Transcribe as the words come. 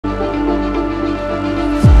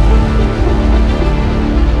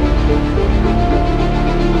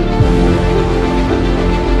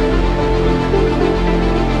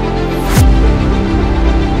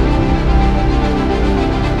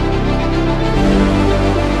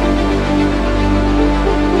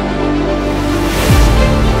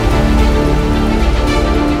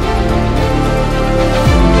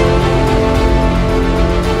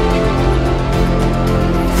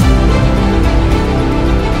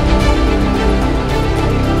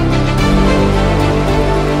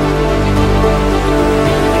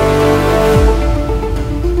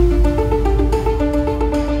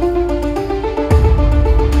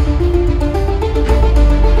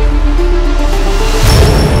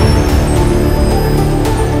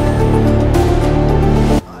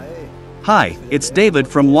Hi, it's David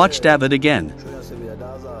from WATCHDAVID again.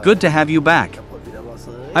 Good to have you back.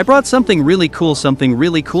 I brought something really cool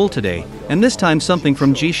today, and this time something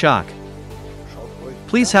from G-SHOCK.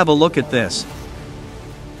 Please have a look at this.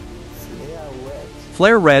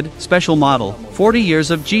 Flare Red, special model, 40 years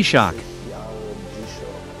of G-SHOCK.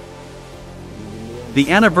 The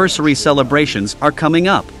anniversary celebrations are coming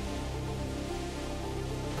up.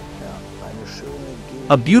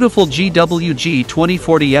 A beautiful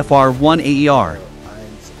GWG-2040FR-1AER.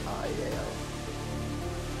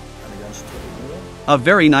 A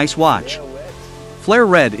very nice watch. Flare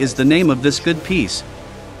Red is the name of this good piece.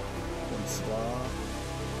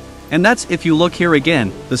 And that's, if you look here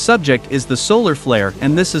again, the subject is the solar flare,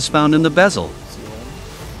 and this is found in the bezel.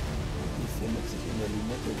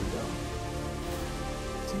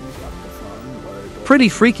 Pretty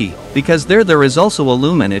freaky, because there is also a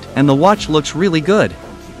Lume in it, and the watch looks really good.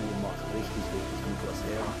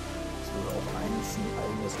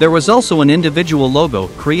 There was also an individual logo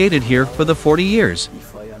created here for the 40 years.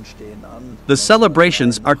 The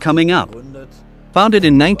celebrations are coming up. Founded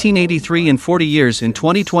in 1983 and 40 years in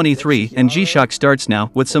 2023, and G-SHOCK starts now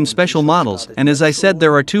with some special models, and as I said,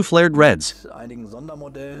 there are two flared reds.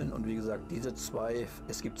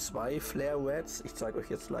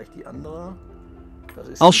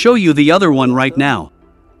 I'll show you the other one right now.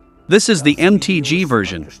 This is the MTG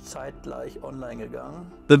version.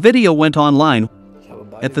 The video went online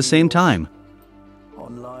at the same time.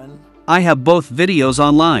 I have both videos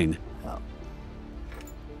online.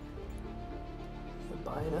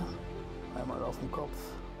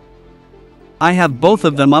 I have both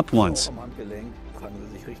of them up once.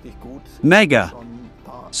 Mega.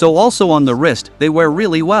 So also on the wrist, they wear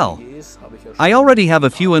really well. I already have a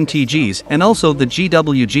few MTGs and also the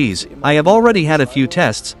GWGs. I have already had a few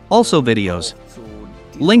tests, also videos.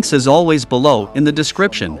 Links as always below in the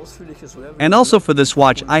description. And also for this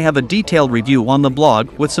watch I have a detailed review on the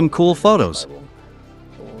blog with some cool photos.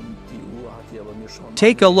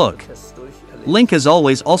 Take a look. Link as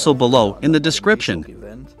always also below in the description.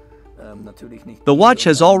 The watch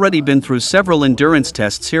has already been through several endurance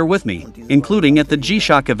tests here with me, including at the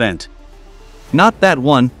G-SHOCK event. Not that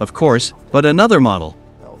one, of course, but another model.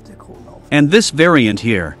 And this variant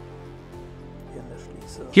here.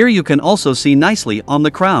 Here you can also see nicely on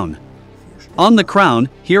the crown. On the crown,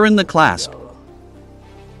 here in the clasp.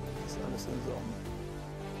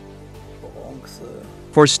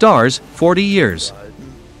 For stars, 40 years.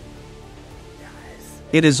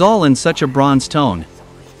 It is all in such a bronze tone.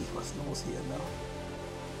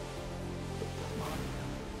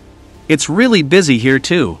 It's really busy here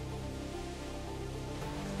too.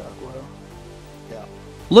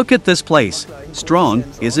 Look at this place. Strong,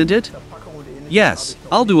 isn't it? Yes,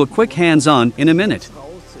 I'll do a quick hands-on in a minute.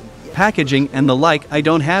 Packaging and the like I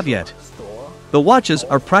don't have yet. The watches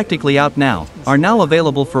are practically out now, are now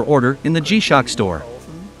available for order in the G-SHOCK store.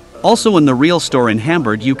 Also in the real store in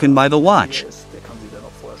Hamburg you can buy the watch.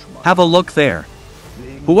 Have a look there.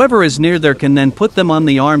 Whoever is near there can then put them on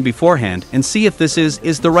the arm beforehand and see if this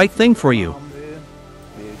is the right thing for you.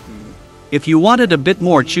 If you wanted a bit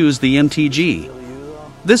more, choose the MTG.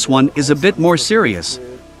 This one is a bit more serious.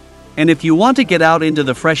 And if you want to get out into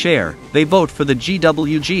the fresh air, they vote for the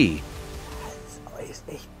GWG.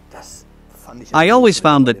 I always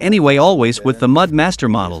found that anyway always with the Mudmaster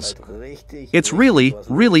models. It's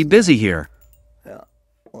really busy here.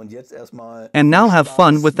 And now have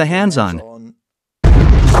fun with the hands-on.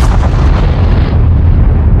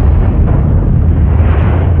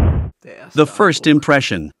 The first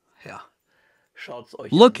impression.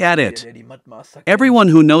 Look at it. Everyone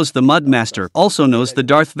who knows the Mudmaster also knows the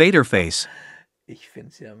Darth Vader face.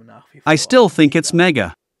 I still think it's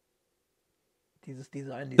mega.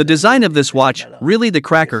 The design of this watch, really the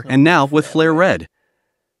cracker, and now with Flare Red.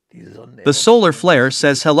 The solar flare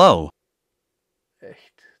says hello.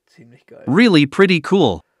 Really pretty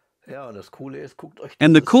cool.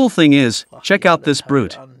 And the cool thing is, check out this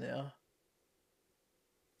brute.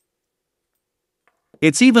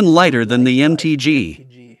 It's even lighter than the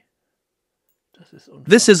MTG.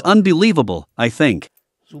 This is unbelievable, I think.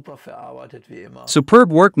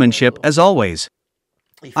 Superb workmanship as always.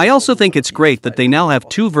 I also think it's great that they now have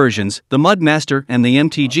two versions, the Mudmaster and the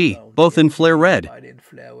MTG, both in Flare Red.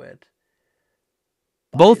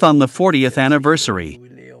 Both on the 40th anniversary.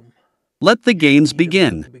 Let the games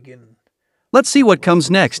begin. Let's see what comes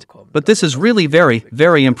next, but this is really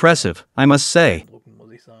very impressive, I must say.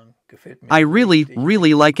 I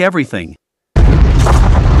really like everything.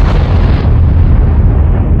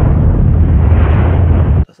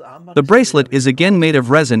 The bracelet is again made of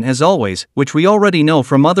resin as always, which we already know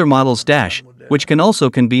from other models dash, which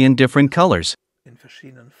can be in different colors.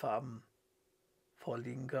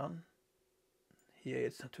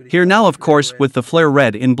 Here now of course with the Flare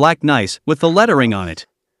Red in black nice, with the lettering on it.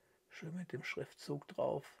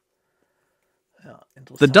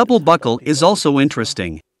 The double buckle is also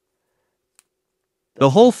interesting.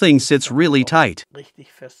 The whole thing sits really tight.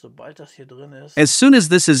 As soon as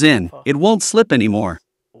this is in, it won't slip anymore.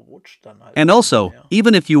 And also,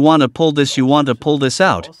 even if you want to pull this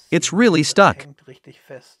out, it's really stuck.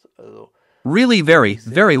 Really very,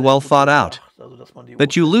 very well thought out.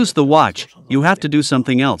 That you lose the watch, you have to do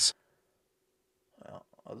something else.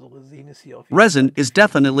 Resin is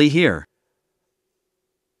definitely here.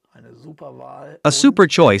 A super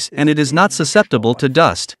choice, and it is not susceptible to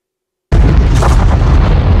dust.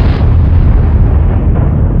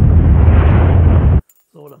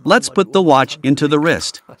 Let's put the watch into the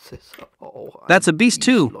wrist. That's a beast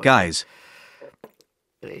too, guys.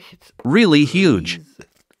 Really huge.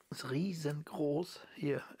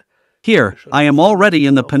 Here, I am already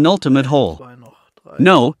in the penultimate hole.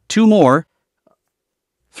 No, 2 more.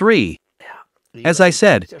 3. As I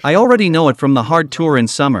said, I already know it from the hard tour in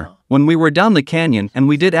summer, when we were down the canyon and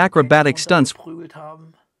we did acrobatic stunts.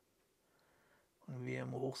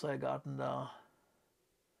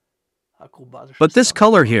 But this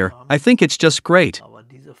color here, I think it's just great.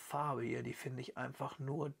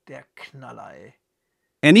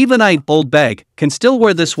 And even I, old bag, can still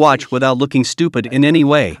wear this watch without looking stupid in any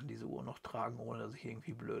way.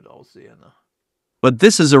 But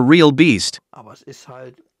this is a real beast.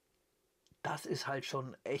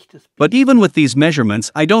 But even with these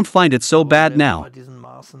measurements, I don't find it so bad now.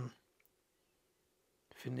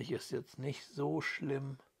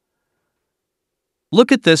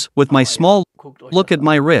 Look at this with my small, look at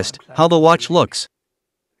my wrist, how the watch looks.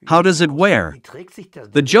 How does it wear?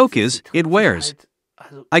 The joke is, it wears.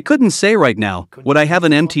 I couldn't say right now, would I have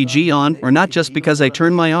an MTG on or not just because I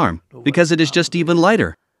turn my arm, because it is just even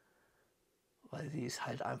lighter.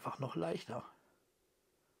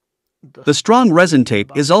 The strong resin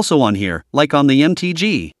tape is also on here, like on the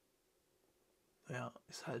MTG.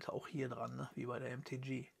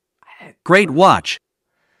 Great watch.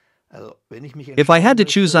 If I had to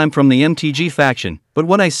choose, I'm from the MTG faction, but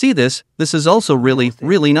when I see this, this is also really,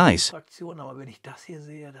 really nice.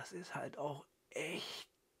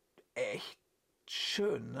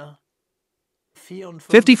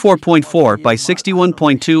 54.4 by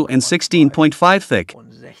 61.2 and 16.5 thick.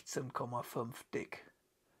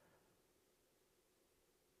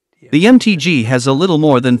 The MTG has a little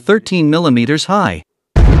more than 13 millimeters high.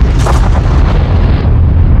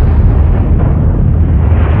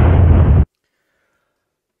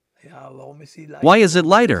 Why is it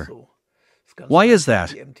lighter? Why is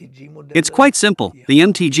that? It's quite simple. The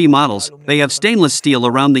MTG models, they have stainless steel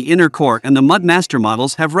around the inner core, and the Mudmaster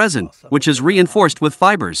models have resin, which is reinforced with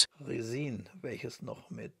fibers.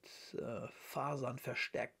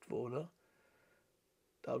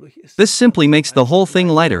 This simply makes the whole thing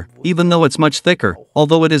lighter, even though it's much thicker,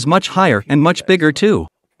 although it is much higher and much bigger too.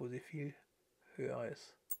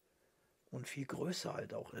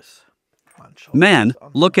 Man,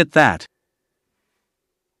 look at that.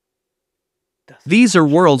 These are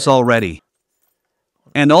worlds already.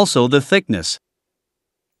 And also the thickness.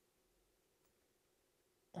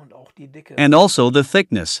 And also the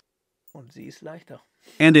thickness.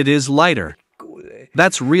 And it is lighter.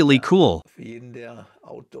 That's really cool.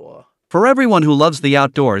 For everyone who loves the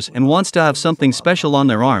outdoors and wants to have something special on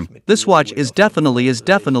their arm, this watch is definitely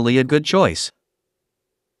a good choice.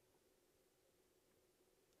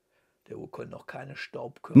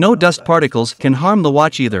 No dust particles can harm the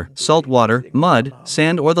watch either. Salt water, mud,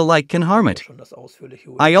 sand or the like can harm it.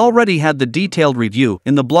 I already had the detailed review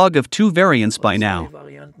in the blog of 2 variants by now.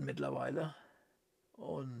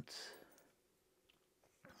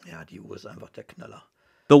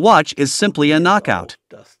 The watch is simply a knockout.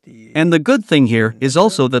 And the good thing here is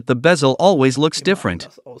also that the bezel always looks different.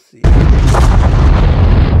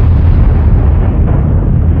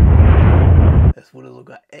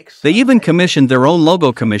 They even commissioned their own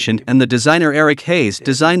logo and the designer Eric Hayes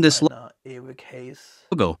designed this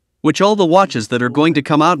logo, which all the watches that are going to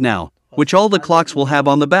come out now, which all the clocks will have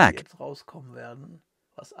on the back.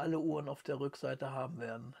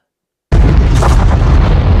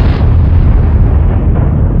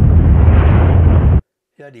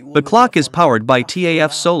 The clock is powered by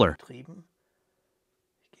TAF solar.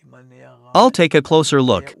 I'll take a closer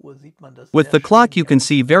look. With the clock you can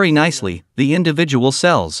see very nicely the individual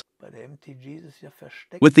cells.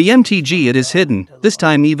 With the MTG it is hidden, this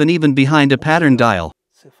time even behind a pattern dial.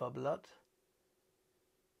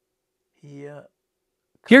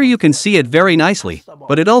 Here you can see it very nicely,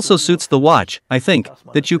 but it also suits the watch, I think,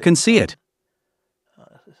 that you can see it.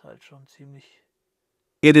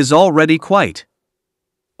 It is already quite.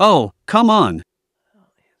 Oh, come on.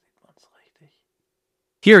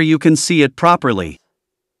 Here you can see it properly.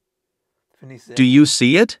 Do you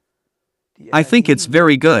see it? I think it's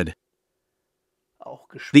very good.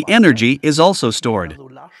 The energy is also stored.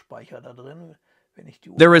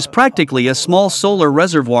 There is practically a small solar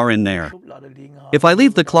reservoir in there. If I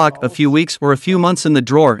leave the clock a few weeks or a few months in the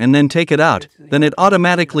drawer and then take it out, then it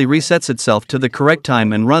automatically resets itself to the correct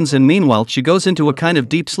time and runs, and meanwhile she goes into a kind of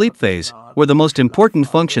deep sleep phase, where the most important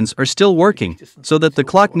functions are still working, so that the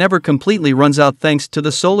clock never completely runs out thanks to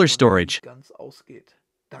the solar storage.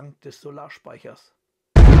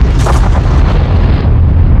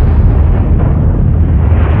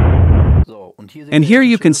 And here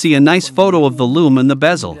you can see a nice photo of the Lume and the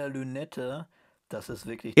bezel.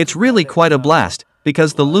 It's really quite a blast,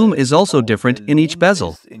 because the Lume is also different in each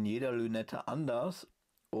bezel.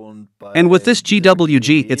 And with this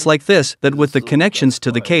GWG it's like this, that with the connections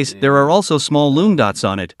to the case there are also small Lume dots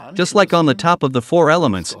on it, just like on the top of the 4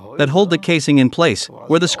 elements, that hold the casing in place,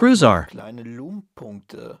 where the screws are.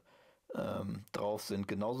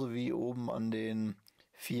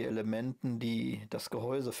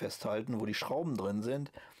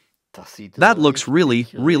 That looks really,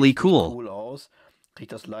 really cool.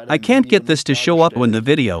 I can't get this to show up in the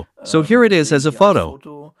video, so here it is as a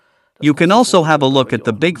photo. You can also have a look at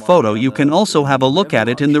the big photo, you can also have a look at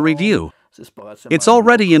it in the review. It's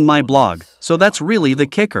already in my blog, so that's really the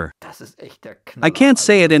kicker. I can't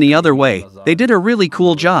say it any other way, they did a really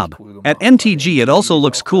cool job. At MTG it also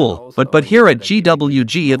looks cool, but here at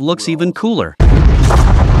GWG it looks even cooler.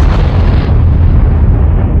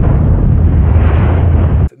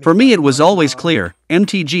 For me it was always clear,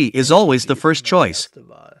 MTG is always the first choice.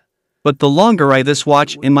 But the longer I this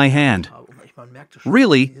watch in my hand,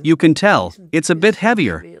 really, you can tell, it's a bit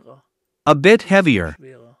heavier. A bit heavier.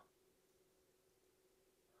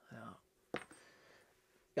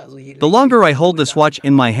 The longer I hold this watch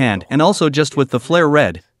in my hand, and also just with the Flare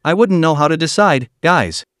Red, I wouldn't know how to decide,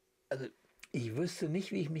 guys.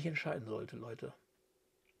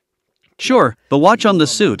 Sure, the watch on the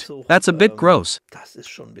suit, that's a bit gross.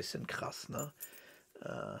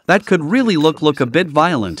 That could really look a bit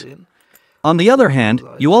violent. On the other hand,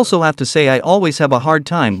 you also have to say I always have a hard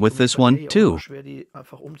time with this one, too.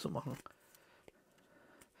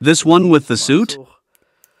 This one with the suit?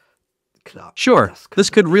 Sure,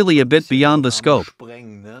 this could really a bit beyond the scope.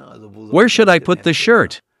 Where should I put this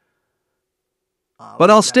shirt?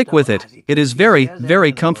 But I'll stick with it, it is very,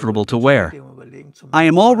 very comfortable to wear. I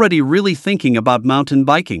am already really thinking about mountain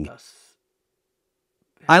biking.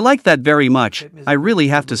 I like that very much, I really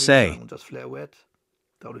have to say.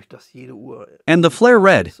 And the Flare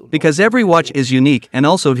Red, because every watch is unique, and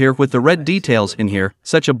also here with the red details in here,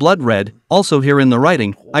 such a blood red, also here in the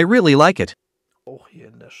writing, I really like it.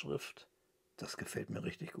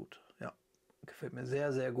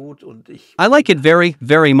 I like it very,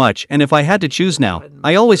 very much, and if I had to choose now,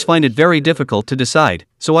 I always find it very difficult to decide,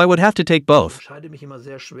 so I would have to take both.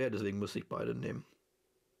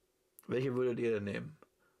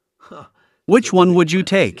 Which one would you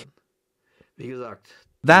take?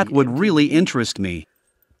 That would really interest me.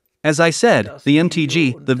 As I said, the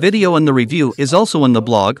MTG, the video and the review is also in the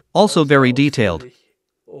blog, also very detailed.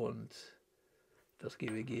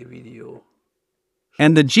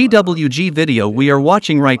 And the GWG video we are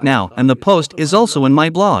watching right now, and the post is also in my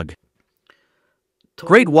blog.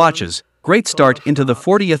 Great watches, great start into the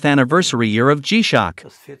 40th anniversary year of G-SHOCK.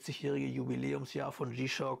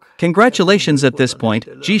 Congratulations at this point,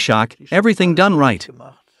 G-SHOCK, everything done right.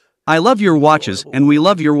 I love your watches, and we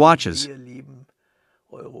love your watches.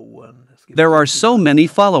 There are so many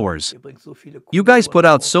followers. You guys put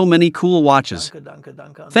out so many cool watches.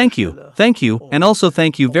 Thank you, and also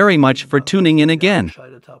thank you very much for tuning in again.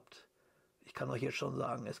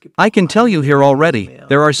 I can tell you here already,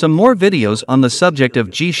 there are some more videos on the subject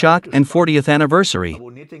of G-SHOCK and 40th anniversary.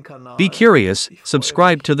 Be curious,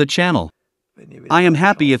 subscribe to the channel. I am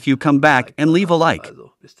happy if you come back and leave a like.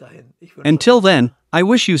 Until then, I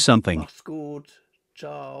wish you something.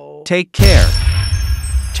 Take care.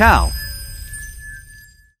 Ciao.